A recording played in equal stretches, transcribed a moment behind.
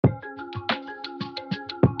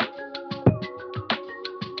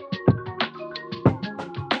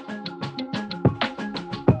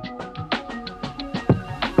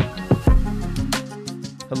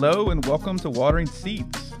Hello and welcome to Watering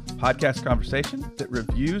Seeds, a podcast conversation that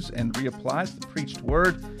reviews and reapplies the preached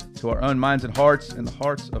word to our own minds and hearts and the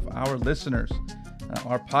hearts of our listeners.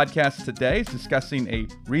 Our podcast today is discussing a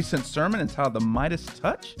recent sermon entitled The Midas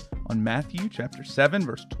Touch on Matthew chapter 7,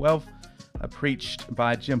 verse 12, preached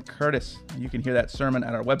by Jim Curtis. You can hear that sermon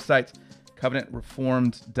at our website,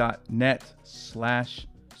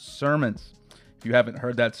 covenantreformed.net/sermons. If you haven't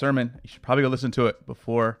heard that sermon, you should probably go listen to it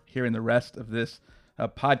before hearing the rest of this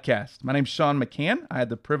podcast. My name's Sean McCann. I had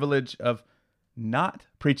the privilege of not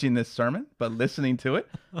preaching this sermon, but listening to it.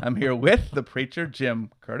 I'm here with the preacher, Jim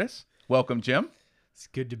Curtis. Welcome, Jim. It's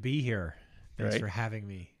good to be here. Thanks Great. for having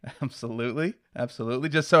me. Absolutely.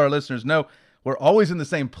 Just so our listeners know, we're always in the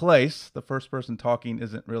same place. The first person talking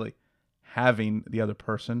isn't really having the other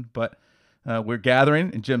person, but we're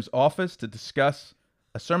gathering in Jim's office to discuss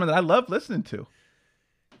a sermon that I love listening to.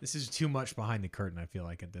 This is too much behind the curtain, I feel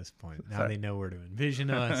like, at this point. Now they know where to envision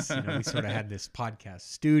us. We sort of had this podcast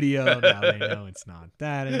studio. Now they know it's not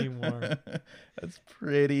that anymore. It's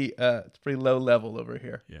pretty low level over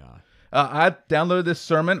here. Yeah. I downloaded this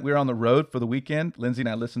sermon. We were on the road for the weekend. Lindsay and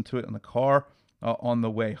I listened to it in the car on the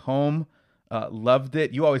way home. Loved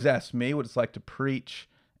it. You always ask me what it's like to preach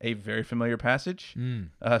a very familiar passage.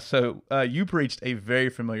 So you preached a very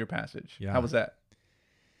familiar passage. Yeah. How was that?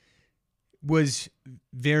 Was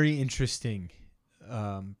very interesting.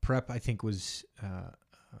 Prep, I think, was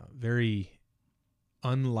very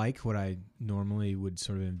unlike what I normally would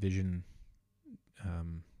sort of envision.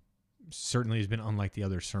 Certainly has been unlike the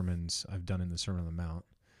other sermons I've done in the Sermon on the Mount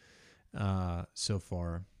so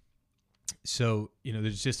far. So,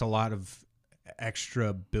 there's just a lot of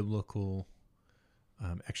extra biblical,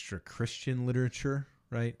 extra Christian literature,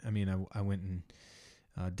 right? I mean, I went and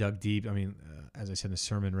dug deep. I mean, as I said in the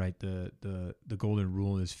sermon, right, the golden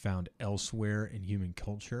rule is found elsewhere in human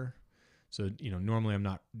culture. So, normally I'm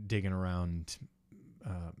not digging around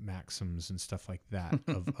maxims and stuff like that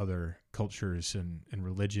of other cultures and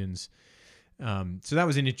religions. So that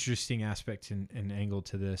was an interesting aspect and angle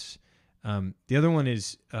to this. The other one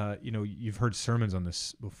is, you've heard sermons on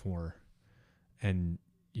this before, and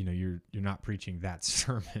you're not preaching that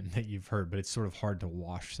sermon that you've heard, but it's sort of hard to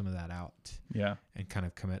wash some of that out. Yeah. And kind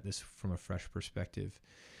of come at this from a fresh perspective.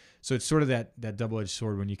 So it's sort of that double-edged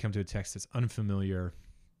sword. When you come to a text that's unfamiliar,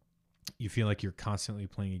 you feel like you're constantly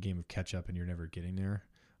playing a game of catch-up and you're never getting there.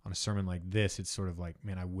 On a sermon like this, it's sort of like,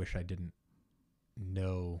 man, I wish I didn't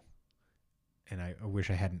know, and I wish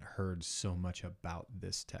I hadn't heard so much about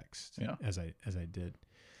this text as I did.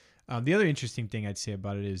 The other interesting thing I'd say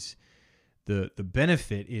about it is the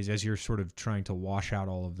benefit is, as you're sort of trying to wash out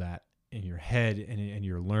all of that in your head and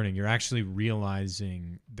you're learning, you're actually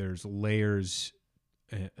realizing there's layers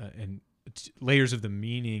and layers of the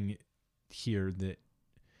meaning here that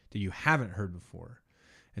you haven't heard before.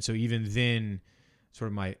 And so even then, sort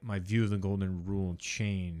of my view of the golden rule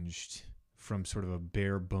changed from sort of a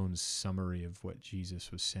bare bones summary of what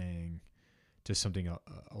Jesus was saying to something a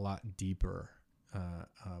lot deeper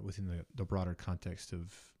within the broader context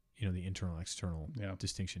of the internal external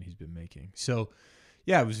distinction he's been making. So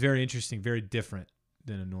it was very interesting, very different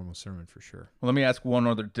than a normal sermon for sure. Well, let me ask one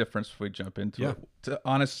other difference before we jump into it. To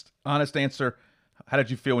honest answer, how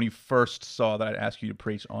did you feel when you first saw that I'd ask you to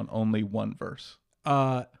preach on only one verse?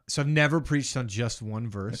 So I've never preached on just one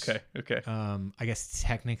verse. Okay. I guess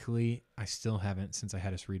technically I still haven't, since I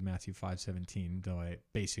had us read Matthew 5:17, though I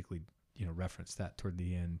basically, referenced that toward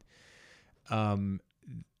the end.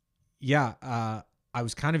 I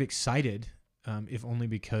was kind of excited, if only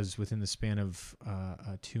because within the span of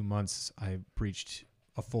 2 months, I preached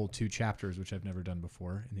a full 2 chapters, which I've never done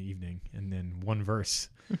before, in the evening, and then one verse.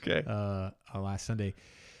 Okay. Last Sunday.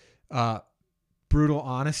 Brutal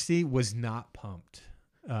honesty, was not pumped.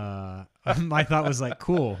 My thought was like,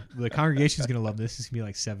 cool, the congregation's going to love this. It's going to be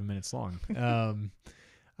like 7 minutes long. I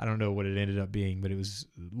don't know what it ended up being, but it was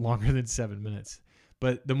longer than 7 minutes.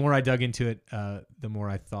 But the more I dug into it, the more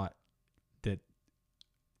I thought that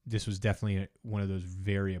this was definitely one of those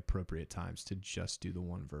very appropriate times to just do the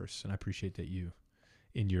one verse. And I appreciate that you,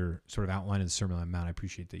 in your sort of outline of the Sermon on the Mount, I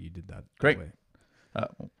appreciate that you did that. Great.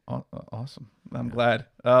 That way. Awesome. I'm glad.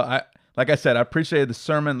 Like I said, I appreciated the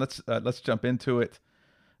sermon. Let's jump into it.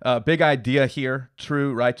 Big idea here.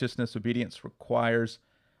 True righteousness, obedience requires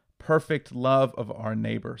perfect love of our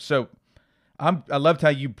neighbor. So I loved how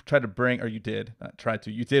you tried to bring, or you did not try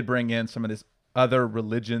to, you did bring in some of this other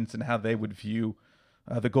religions and how they would view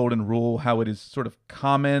the golden rule, how it is sort of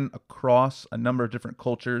common across a number of different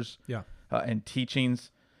cultures and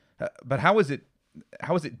teachings. But how is it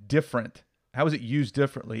different? How is it used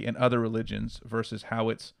differently in other religions versus how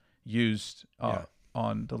it's used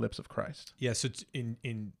on the lips of Christ? Yeah, so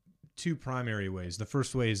in two primary ways. The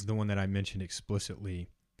first way is the one that I mentioned explicitly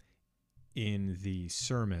in the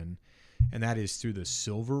sermon, and that is through the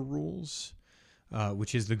silver rules,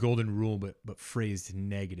 which is the golden rule, but phrased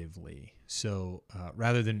negatively. So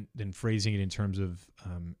rather than phrasing it in terms of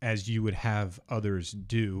as you would have others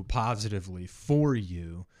do positively for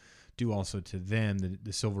you, do also to them.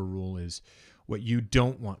 The silver rule is what you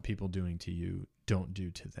don't want people doing to you, don't do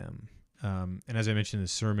to them. And as I mentioned in the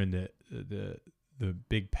sermon, the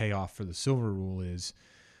big payoff for the silver rule is,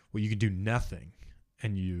 well, you can do nothing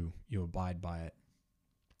and you abide by it.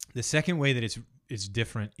 The second way that it's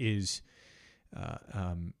different is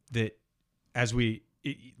that as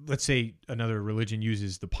let's say another religion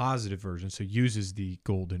uses the positive version, so uses the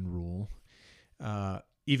golden rule,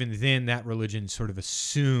 even then that religion sort of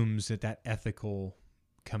assumes that ethical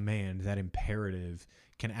command, that imperative,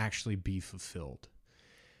 can actually be fulfilled.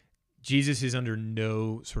 Jesus is under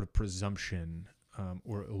no sort of presumption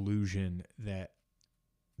or illusion that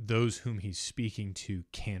those whom he's speaking to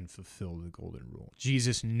can fulfill the golden rule.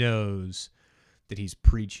 Jesus knows that he's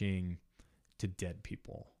preaching to dead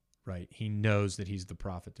people, right? He knows that he's the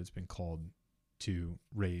prophet that's been called to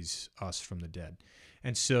raise us from the dead.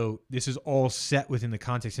 And so this is all set within the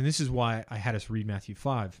context. And this is why I had us read Matthew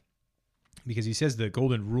 5, because he says the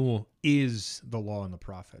golden rule is the law and the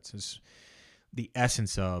prophets. It's the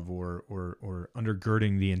essence of or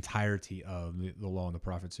undergirding the entirety of the law and the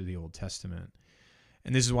prophets of the Old Testament.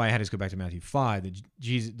 And this is why I had us go back to Matthew 5, that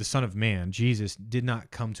Jesus, the Son of Man, Jesus, did not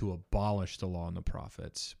come to abolish the law and the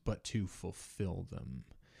prophets, but to fulfill them.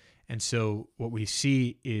 And so what we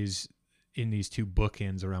see is in these two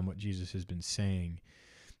bookends around what Jesus has been saying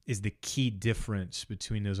is the key difference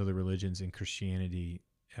between those other religions and Christianity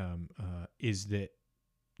is that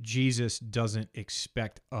Jesus doesn't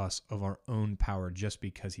expect us of our own power just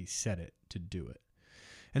because he said it to do it.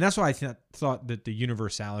 And that's why I thought that the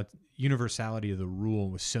universality of the rule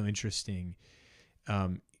was so interesting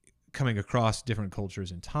coming across different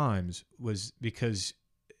cultures and times, was because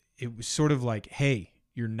it was sort of like, hey,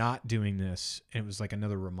 you're not doing this. And it was like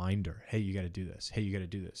another reminder. Hey, you got to do this. Hey, you got to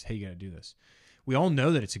do this. Hey, you got to do this. We all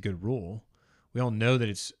know that it's a good rule. We all know that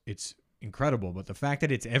it's incredible, but the fact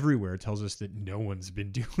that it's everywhere tells us that no one's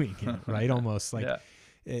been doing it, right? Almost like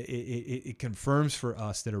it confirms for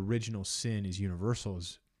us that original sin is universal,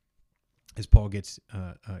 as Paul gets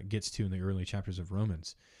to in the early chapters of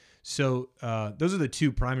Romans. So those are the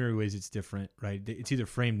two primary ways it's different, right? It's either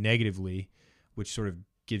framed negatively, which sort of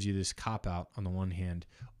gives you this cop-out on the one hand,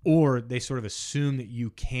 or they sort of assume that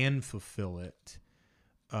you can fulfill it,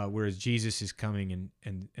 whereas Jesus is coming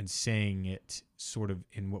and saying it sort of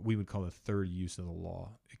in what we would call the third use of the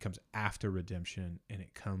law. It comes after redemption, and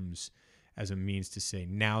it comes as a means to say,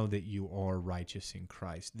 now that you are righteous in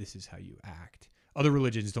Christ, this is how you act. Other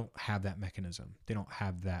religions don't have that mechanism. They don't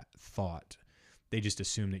have that thought. They just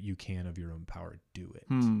assume that you can, of your own power, do it.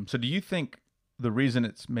 So do you think the reason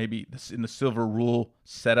it's maybe in the silver rule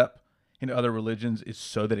setup in other religions is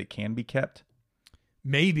so that it can be kept?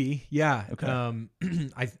 Maybe, yeah. Okay.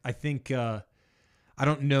 I think I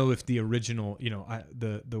don't know if the original,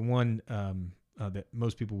 the one that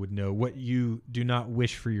most people would know, what you do not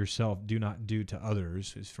wish for yourself, do not do to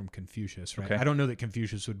others, is from Confucius, right? Okay. I don't know that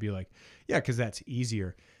Confucius would be like, yeah, because that's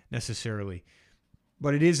easier necessarily,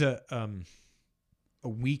 but it is a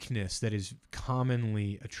weakness that is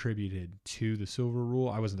commonly attributed to the silver rule.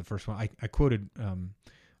 I wasn't the first one. I quoted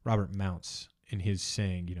Robert Mounce in his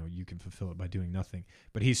saying, you can fulfill it by doing nothing,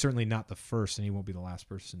 but he's certainly not the first, and he won't be the last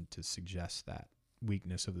person to suggest that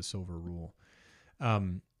weakness of the silver rule.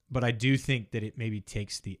 But I do think that it maybe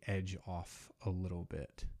takes the edge off a little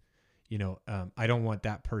bit. I don't want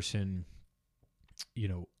that person,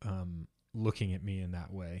 looking at me in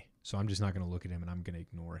that way. So I'm just not going to look at him, and I'm going to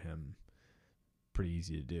ignore him. Pretty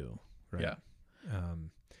easy to do, right? Yeah.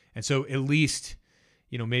 And so at least,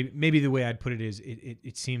 maybe the way I'd put it is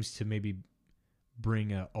it seems to maybe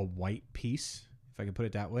bring a white peace, if I could put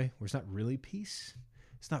it that way, where it's not really peace.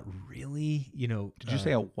 It's not really, Did you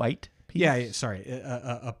say a white piece? Yeah, sorry.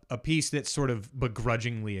 A peace that's sort of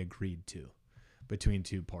begrudgingly agreed to between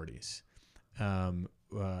two parties.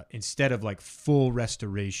 Instead of like full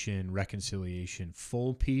restoration, reconciliation,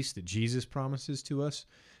 full peace that Jesus promises to us,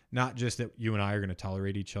 not just that you and I are going to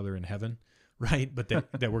tolerate each other in heaven, right? But that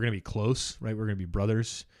we're going to be close, right? We're going to be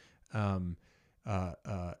brothers. The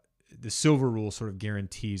silver rule sort of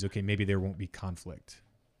guarantees, okay, maybe there won't be conflict,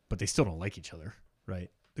 but they still don't like each other, right?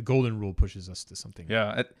 The golden rule pushes us to something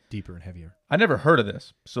deeper and heavier. I never heard of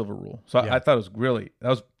this silver rule. So I thought it was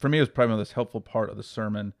for me, it was probably the most helpful part of the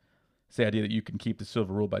sermon. It's the idea that you can keep the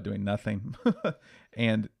silver rule by doing nothing.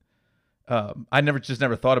 And I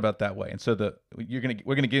never thought about that way. And so we're gonna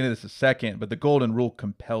get into this in a second, but the golden rule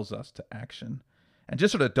compels us to action, and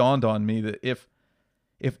just sort of dawned on me that if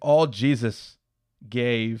all Jesus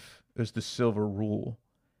gave was the silver rule,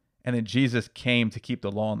 and then Jesus came to keep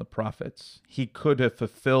the law and the prophets, he could have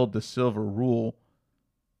fulfilled the silver rule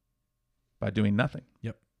by doing nothing.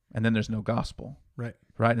 Yep. And then there's no gospel. Right.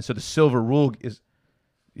 Right. And so the silver rule is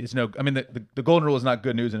no, I mean, the golden rule is not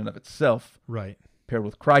good news in and of itself. Right. Paired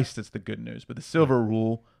with Christ, it's the good news. But the silver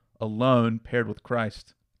rule alone, paired with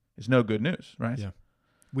Christ, is no good news. Right. Yeah.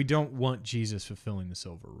 We don't want Jesus fulfilling the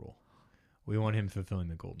silver rule. We want him fulfilling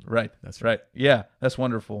the golden rule. Right. That's right. Yeah. That's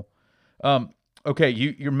wonderful. Okay.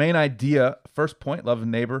 Your main idea, first point, love of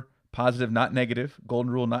neighbor, positive, not negative,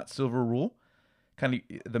 golden rule, not silver rule. Kind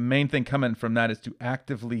of the main thing coming from that is to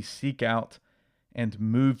actively seek out and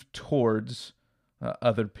move towards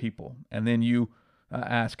other people. And then you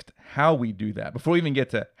asked how we do that. Before we even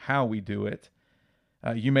get to how we do it,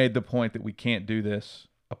 you made the point that we can't do this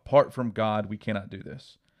apart from God. We cannot do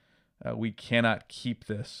this. We cannot keep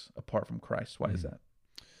this apart from Christ. Why is that?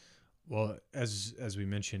 Well, as we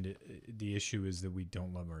mentioned, the issue is that we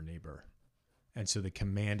don't love our neighbor. And so the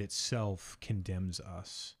command itself condemns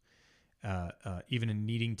us, even in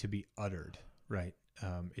needing to be uttered, right?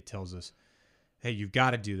 It tells us, hey, you've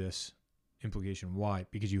got to do this. Implication, why?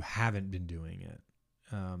 Because you haven't been doing it.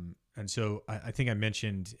 And so I think I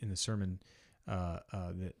mentioned in the sermon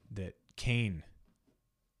that Cain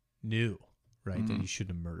knew, right, Mm-hmm. that he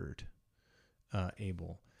shouldn't have murdered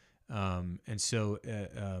Abel. And so,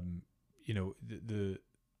 the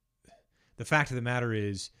fact of the matter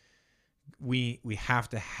is we have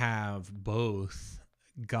to have both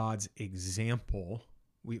God's example.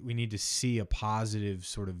 We need to see a positive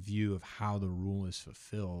sort of view of how the rule is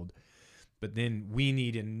fulfilled. But then we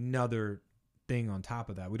need another thing on top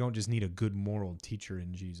of that. We don't just need a good moral teacher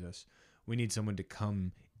in Jesus. We need someone to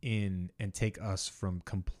come in and take us from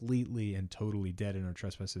completely and totally dead in our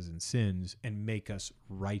trespasses and sins and make us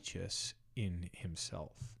righteous in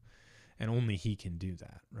himself. And only he can do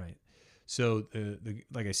that, right? So,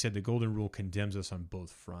 like I said, the golden rule condemns us on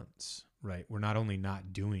both fronts, right? We're not only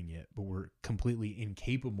not doing it, but we're completely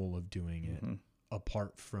incapable of doing it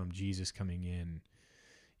apart from Jesus coming in.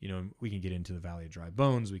 You know, we can get into the Valley of Dry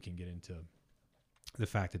Bones. We can get into the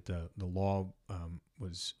fact that the law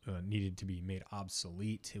was needed to be made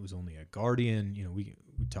obsolete. It was only a guardian. You know, we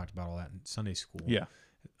talked about all that in Sunday school. Yeah.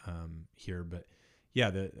 Here, but yeah,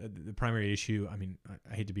 the primary issue. I mean,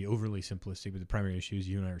 I hate to be overly simplistic, but the primary issue is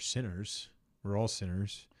you and I are sinners. We're all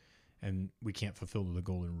sinners, and we can't fulfill the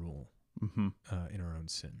golden rule in our own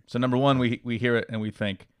sin. So number one, we hear it and we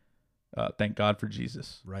think, thank God for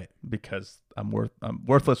Jesus, Right? because I'm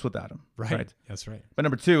worthless without him. Right. That's right. But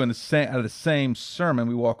number two, out of the same sermon,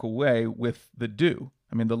 we walk away with the do.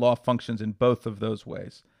 I mean, the law functions in both of those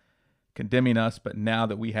ways, condemning us. But now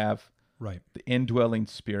that we have Right. the indwelling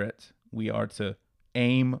Spirit, we are to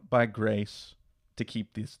aim by grace to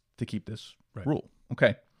keep this Right. rule.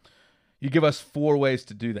 Okay, you give us 4 ways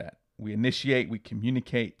to do that. We initiate, we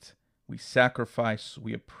communicate, we sacrifice,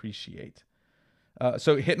 we appreciate.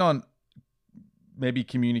 So hitting on maybe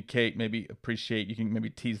communicate, maybe appreciate. You can maybe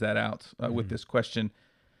tease that out with this question.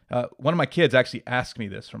 One of my kids actually asked me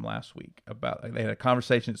this from last week about, they had a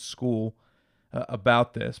conversation at school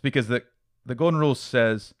about this, because the golden rule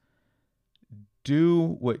says,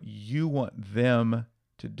 do what you want them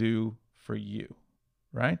to do for you,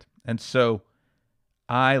 right? And so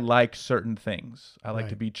I like certain things. I like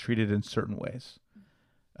to be treated in certain ways.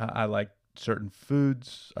 I like certain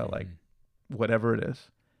foods. I like whatever it is.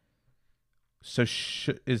 So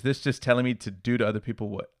is this just telling me to do to other people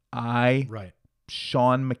what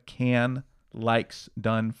Sean McCann, likes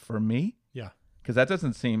done for me? Yeah. Because that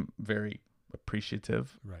doesn't seem very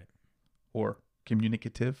appreciative or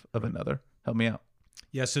communicative of another. Help me out.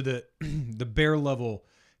 Yeah, so the bare level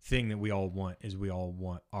thing that we all want is we all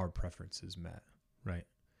want our preferences met, right?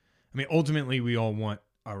 I mean, ultimately, we all want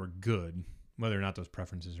our good, whether or not those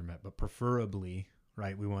preferences are met, but preferably,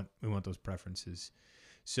 right? We want those preferences.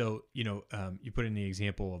 So, you put in the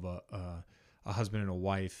example of a husband and a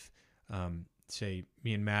wife. Say,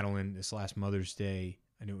 me and Madeline, this last Mother's Day,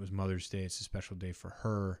 I knew it was Mother's Day. It's a special day for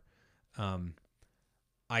her.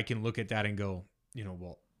 I can look at that and go,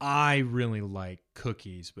 well, I really like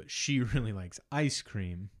cookies, but she really likes ice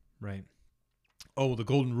cream, right? Oh, well, the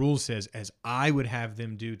golden rule says, as I would have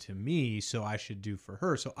them do to me, so I should do for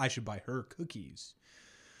her. So I should buy her cookies.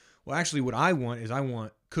 Well, actually, what I want is I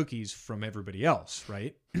want cookies from everybody else,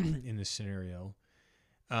 right? In this scenario.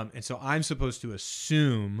 And so I'm supposed to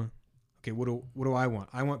assume, okay, what do I want?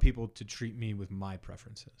 I want people to treat me with my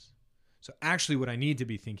preferences. So actually what I need to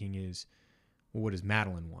be thinking is, well, what does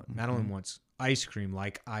Madeline want? Mm-hmm. Madeline wants ice cream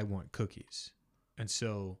like I want cookies. And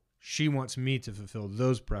so she wants me to fulfill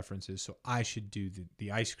those preferences. So I should do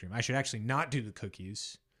the ice cream. I should actually not do the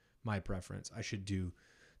cookies, my preference. I should do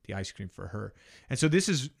the ice cream for her. And so this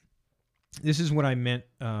is what I meant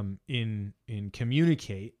in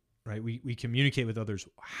communicate, right? We communicate with others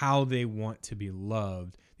how they want to be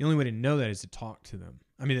loved. The only way to know that is to talk to them.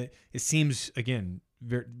 I mean, it seems, again,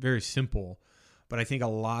 very, very simple, but I think a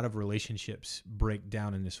lot of relationships break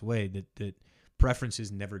down in this way, that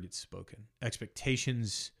preferences never get spoken.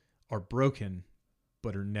 Expectations are broken,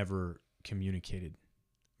 but are never communicated,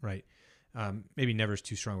 right? Maybe never is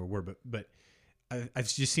too strong a word, but I've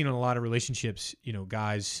just seen in a lot of relationships,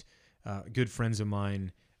 guys, good friends of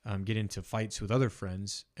mine, get into fights with other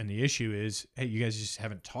friends, and the issue is, hey, you guys just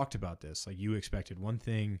haven't talked about this. Like, you expected one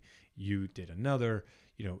thing, you did another,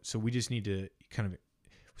 so we just need to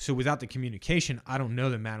so without the communication, I don't know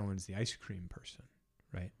that Madeline's the ice cream person,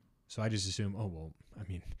 right? So I just assume, oh, well, I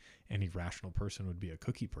mean, any rational person would be a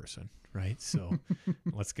cookie person, right? So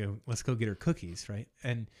let's go get her cookies, right?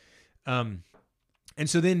 And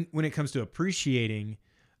so then when it comes to appreciating,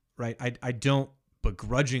 right, I don't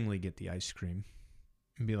begrudgingly get the ice cream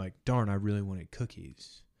and be like, darn, I really wanted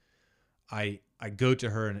cookies. I go to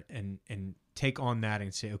her and take on that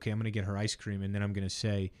and say, okay, I'm going to get her ice cream. And then I'm going to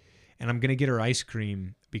say, and I'm going to get her ice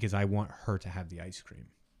cream because I want her to have the ice cream,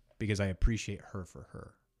 because I appreciate her for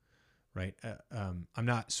her. Right. I'm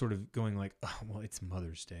not sort of going like, oh, well, it's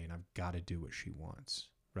Mother's Day and I've got to do what she wants.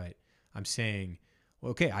 Right. I'm saying, well,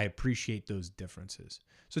 okay, I appreciate those differences.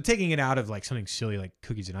 So taking it out of like something silly like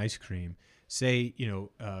cookies and ice cream, say,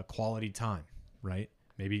 quality time. Right.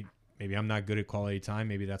 Maybe I'm not good at quality time.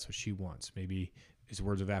 Maybe that's what she wants. Maybe it's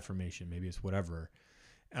words of affirmation. Maybe it's whatever.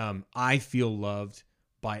 I feel loved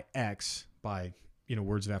by X, by,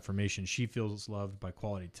 words of affirmation. She feels loved by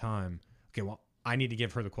quality time. Okay, well, I need to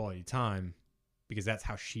give her the quality time because that's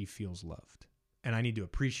how she feels loved. And I need to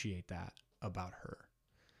appreciate that about her.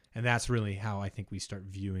 And that's really how I think we start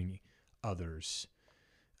viewing others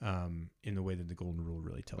in the way that the Golden Rule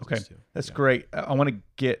really tells us to. That's great. I want to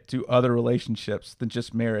get to other relationships than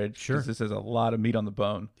just marriage. Sure. Because this has a lot of meat on the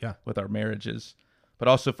bone with our marriages, but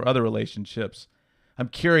also for other relationships. I'm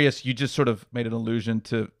curious, you just sort of made an allusion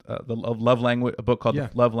to the love language, a book called The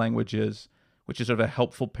Love Languages, which is sort of a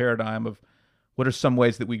helpful paradigm of what are some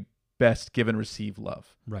ways that we best give and receive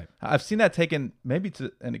love. Right. I've seen that taken maybe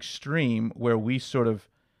to an extreme where we sort of,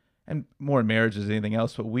 and more in marriages than anything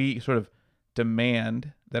else, but we sort of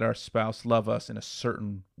demand that our spouse love us in a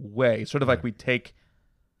certain way. Sort of like we take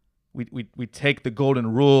the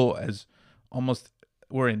Golden Rule as almost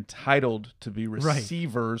we're entitled to be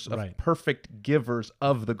receivers of perfect givers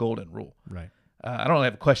of the Golden Rule. Right. I don't really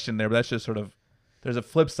have a question there, but that's just sort of, there's a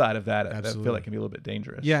flip side of that. Absolutely. I feel like can be a little bit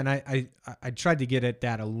dangerous. Yeah, and I tried to get at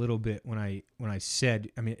that a little bit when I said,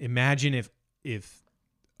 I mean, imagine if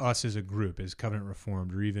us as a group, as Covenant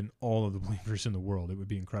Reformed, or even all of the believers in the world, it would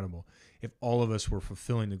be incredible if all of us were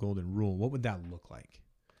fulfilling the Golden Rule. What would that look like?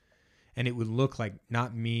 And it would look like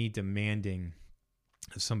not me demanding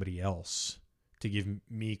of somebody else to give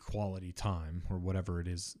me quality time, or whatever it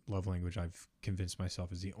is, love language I've convinced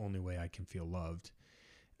myself is the only way I can feel loved.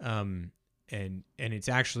 And it's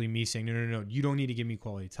actually me saying, no, you don't need to give me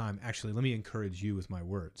quality time. Actually, let me encourage you with my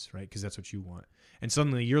words, right? Because that's what you want. And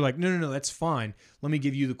suddenly you're like, no, that's fine. Let me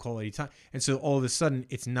give you the quality time. And so all of a sudden,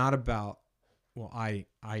 it's not about, well, I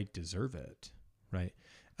deserve it, right?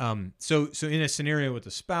 So in a scenario with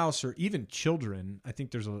a spouse or even children, I think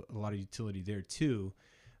there's a lot of utility there too.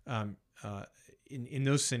 In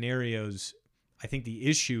those scenarios, I think the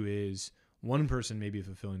issue is one person may be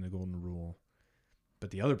fulfilling the Golden Rule,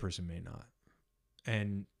 but the other person may not.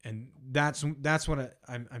 And that's what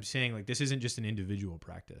I'm saying. Like, this isn't just an individual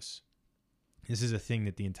practice. This is a thing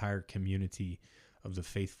that the entire community of the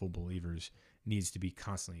faithful believers needs to be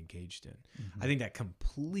constantly engaged in. Mm-hmm. I think that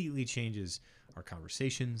completely changes our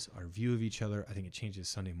conversations, our view of each other. I think it changes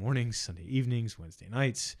Sunday mornings, Sunday evenings, Wednesday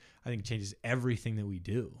nights. I think it changes everything that we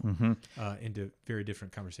do into very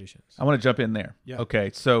different conversations. I want to jump in there. Yeah.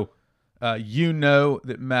 Okay, so you know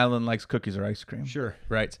that Madeline likes cookies or ice cream. Sure.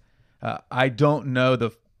 Right. I don't know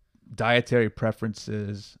the dietary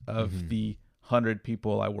preferences of the 100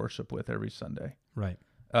 people I worship with every Sunday. Right.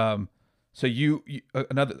 So you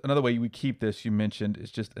another way we keep this, you mentioned, is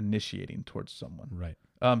just initiating towards someone. Right.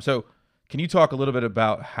 So can you talk a little bit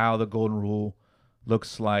about how the Golden Rule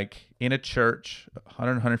looks like in a church,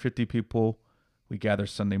 100, 150 people? We gather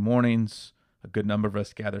Sunday mornings. A good number of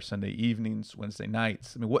us gather Sunday evenings, Wednesday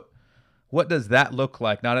nights. I mean, what does that look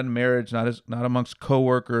like? Not in marriage, not amongst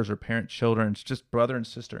coworkers or parent-children. It's just brother and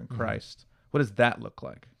sister in Christ. What does that look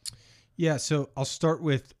like? Yeah, so I'll start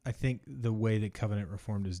with, I think, the way that Covenant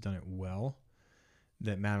Reformed has done it well,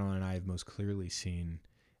 that Madeline and I have most clearly seen.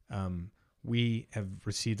 We have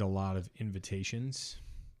received a lot of invitations.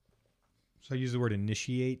 So I use the word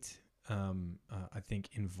initiate. I think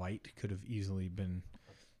invite could have easily been,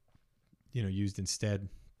 used instead.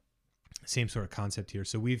 Same sort of concept here.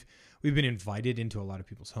 So we've been invited into a lot of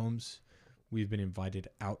people's homes. We've been invited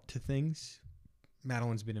out to things.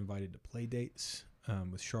 Madeline's been invited to play dates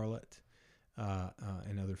with Charlotte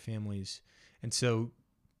and other families. And so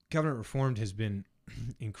Covenant Reformed has been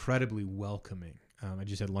incredibly welcoming. I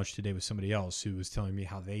just had lunch today with somebody else who was telling me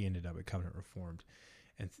how they ended up at Covenant Reformed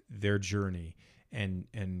and their journey. And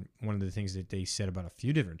one of the things that they said about a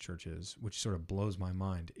few different churches, which sort of blows my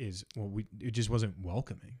mind, is, it just wasn't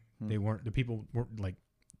welcoming. The people weren't, like,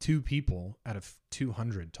 2 people out of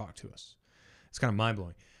 200 talked to us. It's kind of mind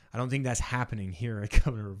blowing. I don't think that's happening here at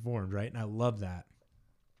Covenant Reformed, right? And I love that.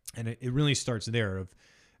 And it really starts there of,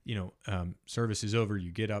 service is over,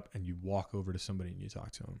 you get up and you walk over to somebody and you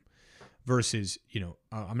talk to them. Versus,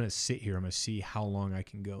 I'm going to sit here, I'm going to see how long I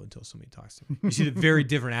can go until somebody talks to me. You see the very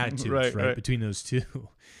different attitudes, right, between those two.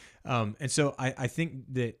 And so I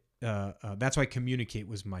think that that's why communicate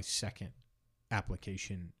was my second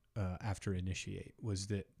application after initiate, was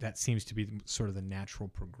that seems to be sort of the natural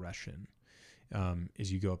progression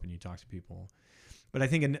as you go up and you talk to people. But I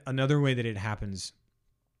think another way that it happens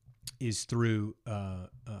is through,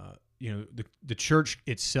 the church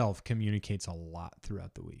itself communicates a lot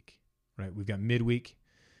throughout the week. Right, we've got midweek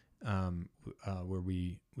where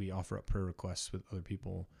we offer up prayer requests with other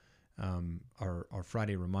people. Our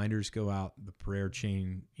Friday reminders go out. The prayer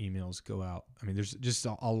chain emails go out. I mean, there's just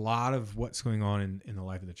a lot of what's going on in the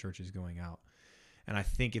life of the church is going out. And I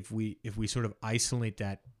think if we sort of isolate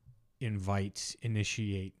that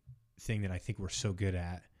initiate thing that I think we're so good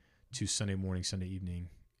at to Sunday morning, Sunday evening,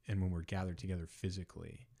 and when we're gathered together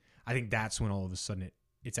physically, I think that's when all of a sudden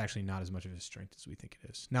it's actually not as much of a strength as we think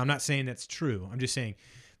it is. Now, I'm not saying that's true. I'm just saying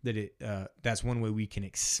that that's one way we can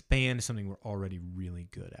expand something we're already really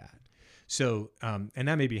good at. So, and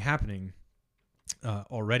that may be happening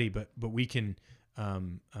already, but we can.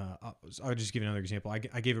 I'll just give you another example.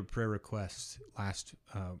 I gave a prayer request last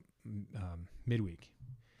midweek,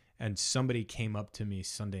 and somebody came up to me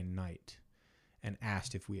Sunday night and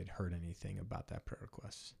asked if we had heard anything about that prayer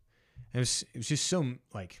request. And it was just so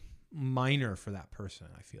minor for that person.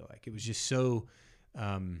 I feel like it was just so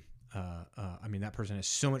that person has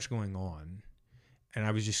so much going on, and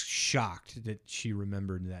I was just shocked that she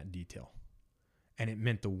remembered that detail, and it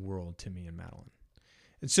meant the world to me and Madeline.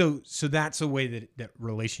 And so that's a way that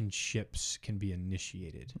relationships can be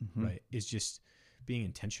initiated, right? Is just being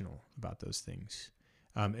intentional about those things.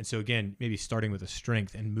 And so again, maybe starting with a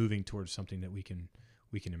strength and moving towards something that we can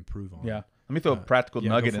improve on. Yeah. Let me throw a practical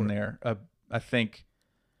nugget in there. I think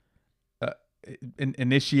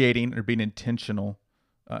initiating or being intentional,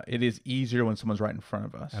 it is easier when someone's right in front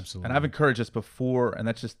of us. Absolutely. And I've encouraged this before, and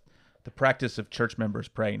that's just the practice of church members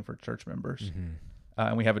praying for church members.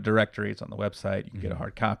 And we have a directory. It's on the website. You can get a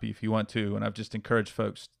hard copy if you want to. And I've just encouraged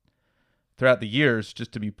folks throughout the years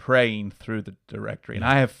just to be praying through the directory. And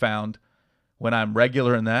I have found when I'm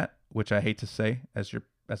regular in that, which I hate to say as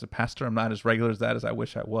a pastor, I'm not as regular as that as I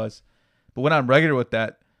wish I was. But when I'm regular with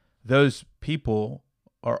that, those people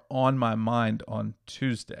are on my mind on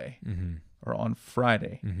Tuesday or on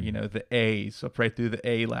Friday. The A's. So pray through the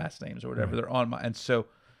A last names or whatever. They're on my, and so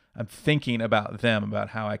I'm thinking about them, about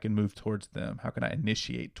how I can move towards them. How can I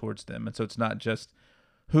initiate towards them? And so it's not just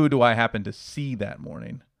who do I happen to see that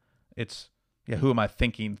morning. It's who am I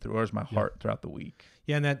thinking through? Where's my heart throughout the week?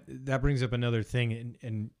 Yeah, and that brings up another thing.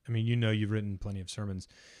 And I mean, you've written plenty of sermons.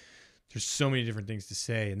 There's so many different things to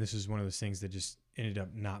say, and this is one of those things that just ended up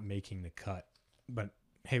not making the cut. But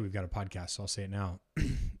hey, we've got a podcast, so I'll say it now.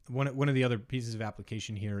 One of the other pieces of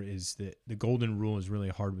application here is that the golden rule is really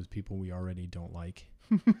hard with people we already don't like.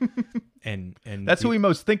 and that's who we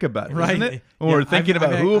most think about, right? Isn't it? When we're thinking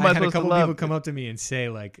about who am I supposed to love? I had a couple people come up to me and say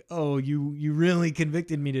like, "Oh, you really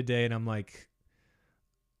convicted me today," and I'm like,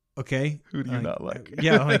 "Okay, who do you not like?"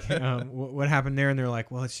 What happened there? And they're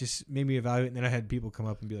like, "Well, it's just made me evaluate." And then I had people come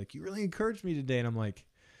up and be like, "You really encouraged me today," and I'm like,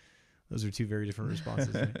 "Those are two very different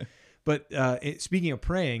responses." But speaking of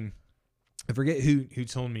praying, I forget who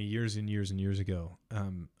told me years and years and years ago,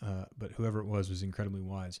 but whoever it was incredibly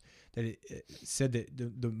wise, that it said that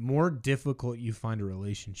the more difficult you find a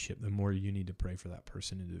relationship, the more you need to pray for that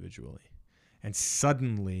person individually. And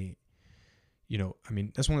suddenly,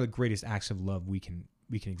 that's one of the greatest acts of love we can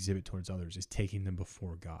exhibit towards others is taking them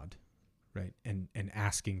before God, right? And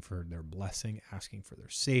asking for their blessing, asking for their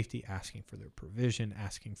safety, asking for their provision,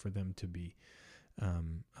 asking for them to be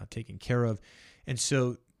taken care of. And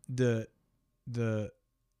so the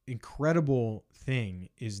incredible thing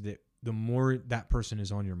is that the more that person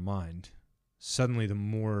is on your mind, suddenly the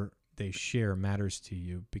more they share matters to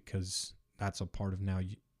you, because that's a part of now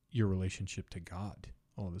your relationship to God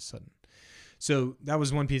all of a sudden. So that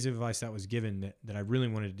was one piece of advice that was given that I really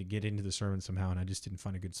wanted to get into the sermon somehow, and I just didn't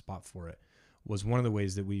find a good spot for it. Was one of the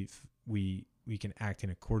ways that we can act in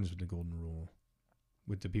accordance with the golden rule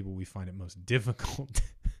with the people we find it most difficult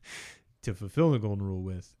to fulfill the golden rule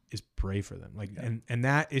with is pray for them. Like, yeah. and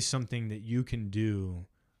that is something that you can do,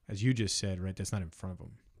 as you just said, right? That's not in front of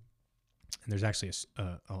them. And there's actually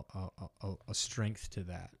a strength to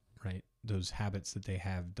that, right? Those habits that they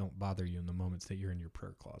have don't bother you in the moments that you're in your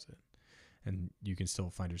prayer closet, and you can still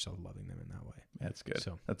find yourself loving them in that way. That's good.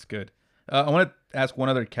 So that's good. I want to ask one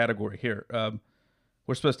other category here.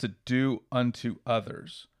 We're supposed to do unto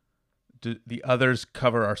others. Do the others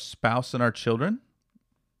cover our spouse and our children?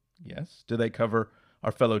 Yes. Do they cover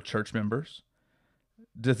our fellow church members?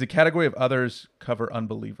 Does the category of others cover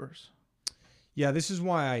unbelievers? Yeah, this is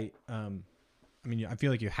why I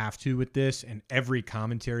feel like you have to with this, and every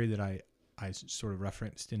commentary that I sort of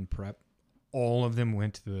referenced in prep, all of them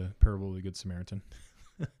went to the parable of the Good Samaritan.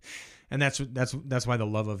 And that's why the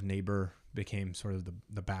love of neighbor became sort of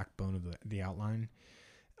the backbone of the outline.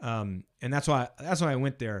 And that's why I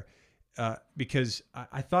went there, because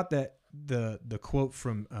I thought that the quote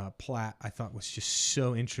from Platt I thought was just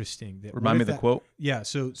so interesting. Remind me of the quote. Yeah.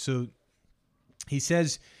 So he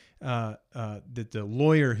says that the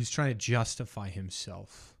lawyer who's trying to justify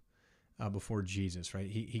himself before Jesus, right?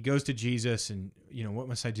 He goes to Jesus and, what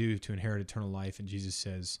must I do to inherit eternal life? And Jesus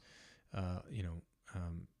says,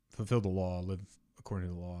 fulfill the law, live according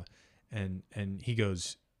to the law. And he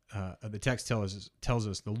goes, the text tells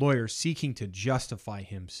us the lawyer seeking to justify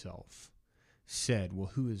himself said,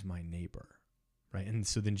 well, who is my neighbor? Right. And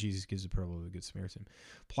so then Jesus gives the parable of the Good Samaritan.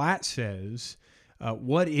 Platt says,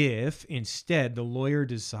 what if instead the lawyer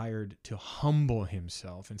desired to humble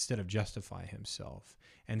himself instead of justify himself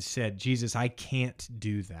and said, Jesus, I can't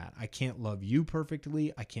do that. I can't love you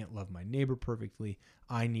perfectly. I can't love my neighbor perfectly.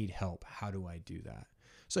 I need help. How do I do that?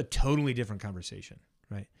 It's a totally different conversation,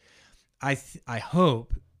 right? I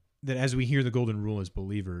hope that as we hear the golden rule as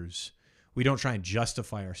believers, we don't try and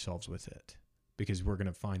justify ourselves with it, because we're going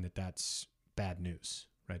to find that that's bad news,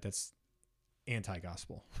 right? That's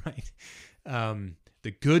anti-gospel, right?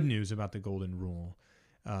 The good news about the golden rule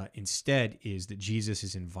instead is that Jesus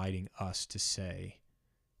is inviting us to say,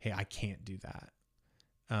 hey, I can't do that.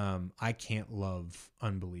 I can't love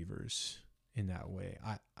unbelievers in that way.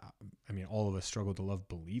 I mean, all of us struggle to love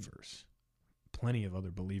believers. Plenty of other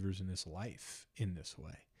believers in this life in this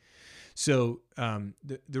way. So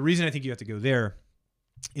the reason I think you have to go there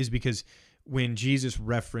is because when Jesus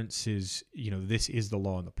references, this is the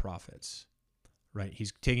law and the prophets, right?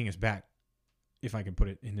 He's taking us back, if I can put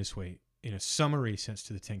it in this way, in a summary sense,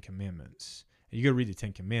 to the Ten Commandments. And you got to read the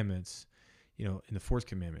Ten Commandments, in the fourth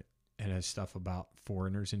commandment, it has stuff about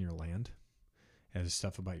foreigners in your land. It has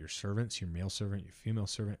stuff about your servants, your male servant, your female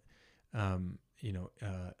servant.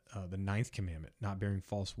 The ninth commandment, not bearing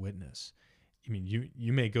false witness. I mean,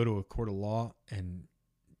 you may go to a court of law and,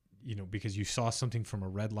 because you saw something from a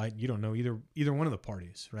red light, you don't know either one of the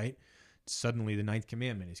parties, right? Suddenly the ninth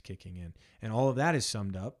commandment is kicking in. And all of that is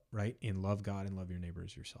summed up, right, in love God and love your neighbor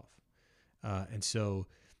as yourself. And so,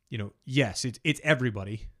 yes, it's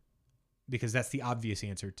everybody, because that's the obvious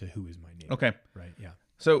answer to who is my neighbor. Okay. Right, yeah.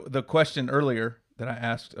 So the question earlier that I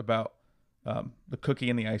asked about the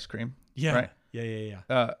cookie and the ice cream. Yeah. Right?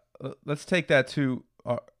 Yeah. Let's take that to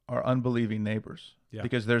our unbelieving neighbors. Yeah.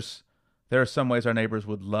 Because there are some ways our neighbors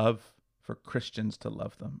would love for Christians to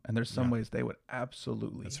love them, and there's some ways they would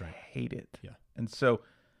absolutely hate it. Yeah. And so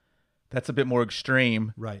that's a bit more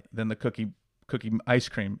extreme, right, than the cookie ice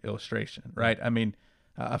cream illustration, right? I mean,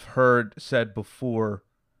 I've heard said before,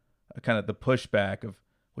 kind of the pushback of,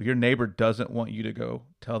 well, your neighbor doesn't want you to go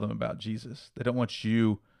tell them about Jesus. They don't want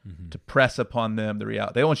you to press upon them the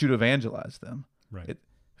reality. They want you to evangelize them. Right.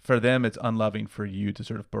 For them, it's unloving for you to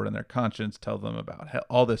sort of burden their conscience, tell them about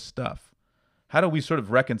all this stuff. How do we sort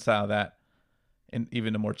of reconcile that in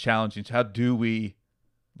even a more challenging? How do we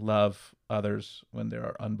love others when there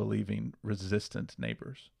are unbelieving, resistant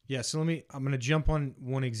neighbors? Yeah, so I'm going to jump on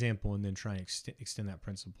one example and then try and extend that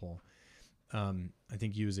principle. I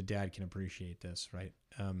think you as a dad can appreciate this, right?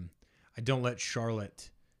 I don't let Charlotte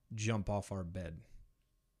jump off our bed.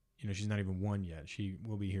 She's not even one yet. She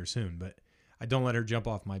will be here soon, but I don't let her jump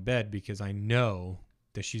off my bed because I know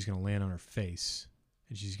that she's going to land on her face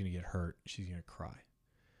and she's going to get hurt. She's going to cry.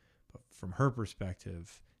 But from her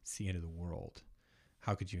perspective, it's the end of the world.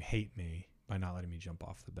 How could you hate me by not letting me jump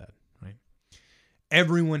off the bed, right?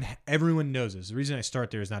 Everyone knows this. The reason I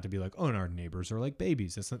start there is not to be like, oh, and our neighbors are like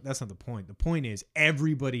babies. That's not the point. The point is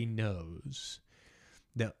everybody knows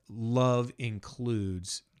that love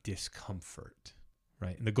includes discomfort,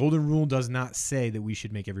 right? And the golden rule does not say that we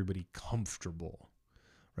should make everybody comfortable,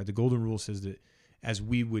 right? The golden rule says that as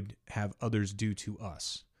we would have others do to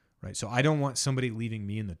us, right? So I don't want somebody leaving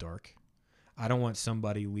me in the dark. I don't want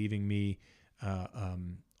somebody leaving me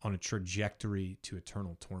on a trajectory to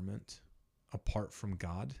eternal torment apart from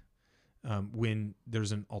God, when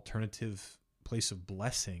there's an alternative place of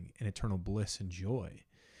blessing and eternal bliss and joy.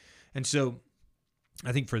 And so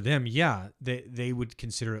I think for them, they would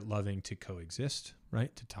consider it loving to coexist,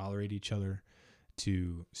 right? To tolerate each other,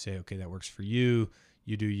 to say, okay, that works for you.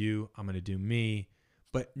 You do you, I'm going to do me.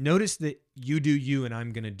 But notice that you do you and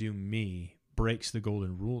I'm going to do me breaks the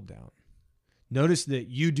golden rule down. Notice that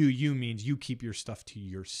you do you means you keep your stuff to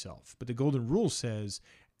yourself. But the golden rule says,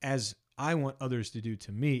 as I want others to do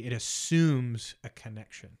to me, it assumes a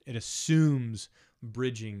connection. It assumes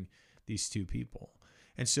bridging these two people.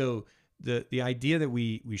 And so the idea that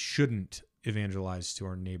we shouldn't evangelize to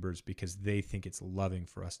our neighbors because they think it's loving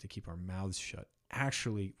for us to keep our mouths shut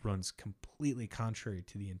actually runs completely contrary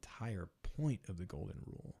to the entire point of the golden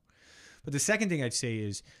rule. But the second thing I'd say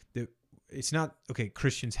is that it's not, okay,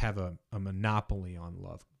 Christians have a monopoly on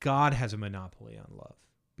love. God has a monopoly on love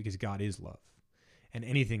because God is love. And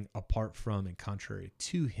anything apart from and contrary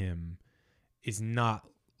to him is not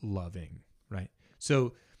loving, right?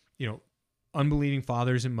 So, unbelieving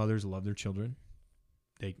fathers and mothers love their children.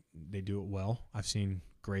 They do it well. I've seen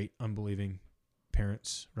great unbelieving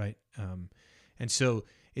parents, right? And so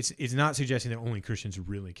it's not suggesting that only Christians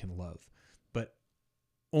really can love, but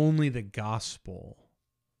only the gospel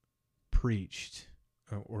preached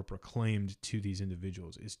or proclaimed to these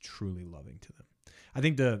individuals is truly loving to them. I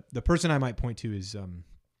think the person I might point to is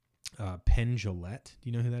Penn Jillette. Do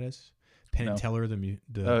you know who that is? Penn and Teller, the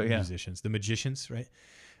musicians, the magicians, right?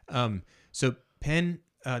 So Penn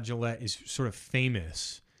Jillette is sort of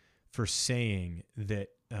famous for saying that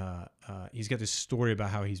he's got this story about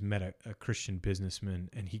how he's met a Christian businessman,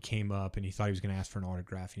 and he came up and he thought he was going to ask for an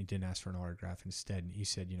autograph, and he didn't ask for an autograph instead. And he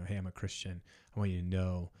said, hey, I'm a Christian. I want you to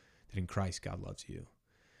know that in Christ, God loves you.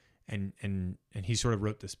 And he sort of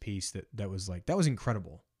wrote this piece that was like, that was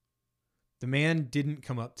incredible. The man didn't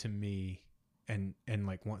come up to me and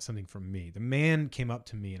like want something from me. The man came up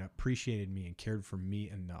to me and appreciated me and cared for me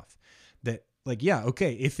enough that, like, yeah,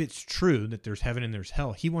 okay, if it's true that there's heaven and there's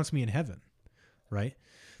hell, he wants me in heaven, right?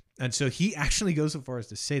 And so he actually goes so far as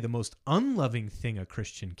to say the most unloving thing a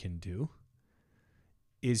Christian can do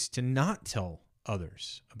is to not tell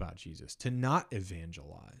others about Jesus, to not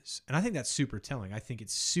evangelize. And I think that's super telling. I think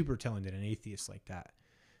it's super telling that an atheist like that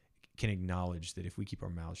can acknowledge that if we keep our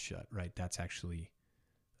mouths shut, right, that's actually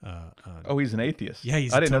he's an atheist. Yeah,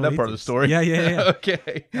 I didn't know that part of the story. Yeah.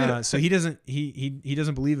 Okay. So he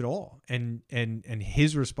doesn't believe at all. And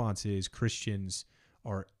his response is Christians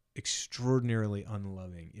are extraordinarily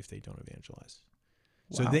unloving if they don't evangelize.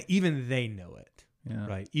 Wow. So even they know it,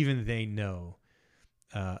 right? Even they know.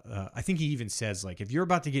 I think he even says, like, if you're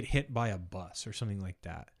about to get hit by a bus or something like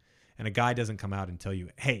that, and a guy doesn't come out and tell you,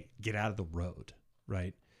 hey, get out of the road,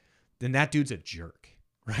 right? Then that dude's a jerk,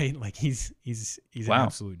 right? Like he's an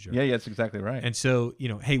absolute jerk. Yeah, that's exactly right. And so,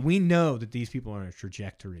 hey, we know that these people are on a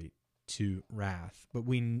trajectory to wrath, but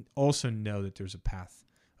we also know that there's a path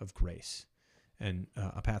of grace and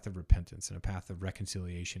a path of repentance and a path of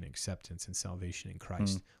reconciliation, acceptance, and salvation in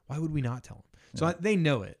Christ. Why would we not tell them? So they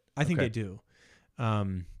know it. I think they do.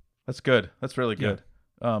 That's good. That's really good.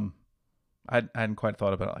 Yeah. I hadn't quite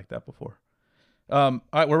thought about it like that before. All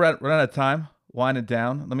right, we're out of time. Winding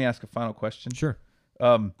down. Let me ask a final question. Sure.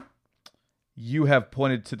 You have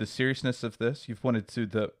pointed to the seriousness of this. You've pointed to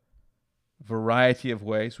the variety of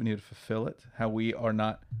ways we need to fulfill it. How we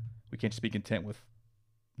can't just be content with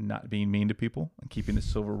not being mean to people and keeping the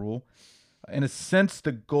silver rule. In a sense,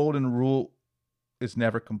 the golden rule is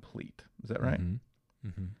never complete. Is that right? Mm-hmm.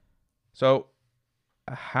 Mm-hmm. So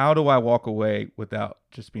how do I walk away without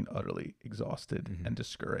just being utterly exhausted and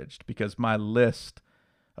discouraged? Because my list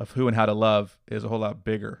of who and how to love is a whole lot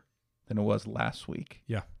bigger than it was last week.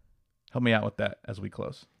 Yeah. Help me out with that as we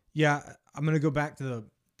close. Yeah, I'm going to go back to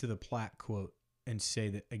the Platt quote and say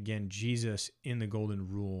that, again, Jesus in the golden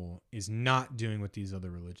rule is not doing what these other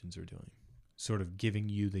religions are doing, sort of giving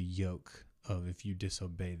you the yoke of, if you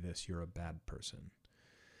disobey this, you're a bad person.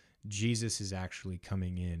 Jesus is actually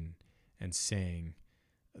coming in and saying,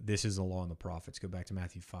 this is the law and the prophets. Go back to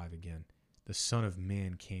Matthew 5 again. the Son of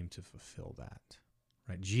Man came to fulfill that.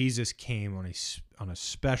 Right? Jesus came on a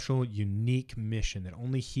special, unique mission that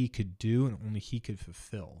only he could do and only he could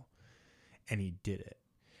fulfill, and he did it.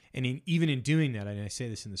 And even in doing that, and I say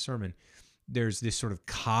this in the sermon, there's this sort of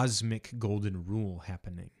cosmic golden rule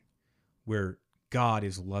happening where God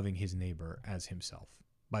is loving his neighbor as himself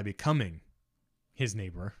by becoming his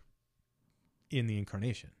neighbor in the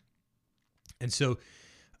incarnation. And so,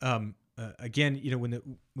 again,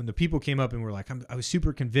 when the people came up and were like, I was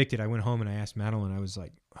super convicted, I went home and I asked Madeline, I was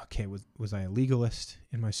like, okay, was I a legalist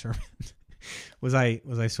in my sermon? was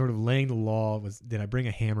I sort of laying the law? Did I bring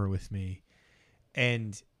a hammer with me?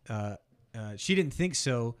 And she didn't think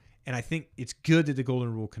so. And I think it's good that the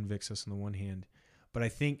golden rule convicts us on the one hand, but I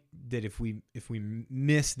think that if we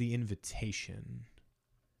miss the invitation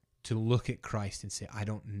to look at Christ and say, I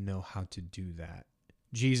don't know how to do that,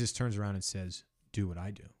 Jesus turns around and says, do what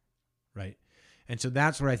I do, right? And so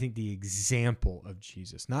that's where I think the example of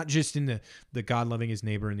Jesus, not just in the God loving his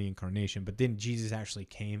neighbor in the incarnation, but then Jesus actually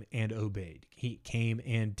came and obeyed. He came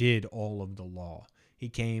and did all of the law. He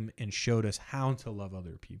came and showed us how to love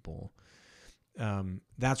other people.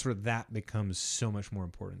 That's where that becomes so much more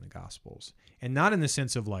important in the Gospels. And not in the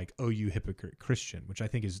sense of like, oh, you hypocrite Christian, which I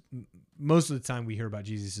think is most of the time we hear about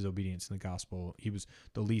Jesus' obedience in the Gospel. He was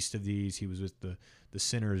the least of these. He was with the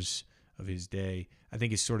sinners of his day. I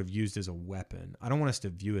think it's sort of used as a weapon. I don't want us to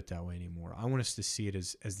view it that way anymore. I want us to see it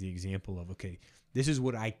as the example of, okay, this is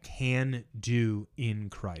what I can do in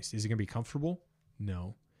Christ. Is it going to be comfortable?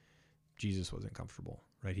 No. Jesus wasn't comfortable,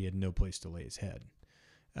 right? He had no place to lay his head.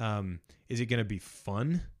 Is it going to be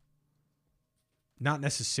fun? Not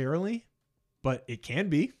necessarily, but it can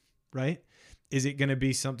be, right? Is it going to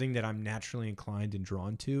be something that I'm naturally inclined and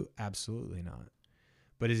drawn to? Absolutely not.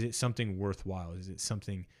 But is it something worthwhile? Is it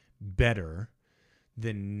something better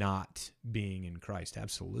than not being in Christ?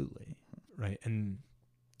 Absolutely, right? And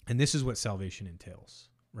this is what salvation entails,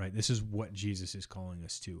 right? This is what Jesus is calling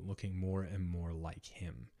us to, looking more and more like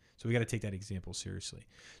him. So we got to take that example seriously.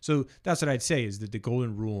 So that's what I'd say, is that the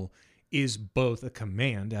golden rule is both a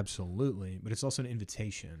command, absolutely, but it's also an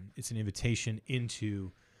invitation. It's an invitation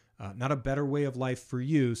into not a better way of life for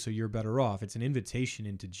you, so you're better off. It's an invitation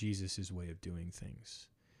into Jesus's way of doing things,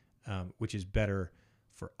 which is better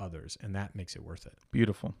for others, and that makes it worth it.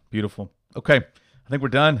 Beautiful, beautiful. Okay, I think we're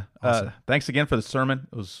done. Awesome. Thanks again for the sermon.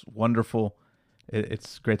 It was wonderful.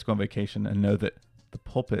 It's great to go on vacation and know that the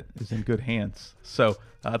pulpit is in good hands. So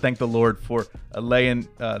thank the Lord for laying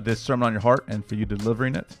this sermon on your heart and for you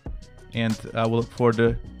delivering it. And we'll look forward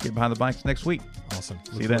to getting behind the mics next week. Awesome.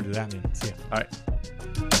 See you then. Look forward to that, man. See ya. All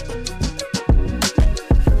right.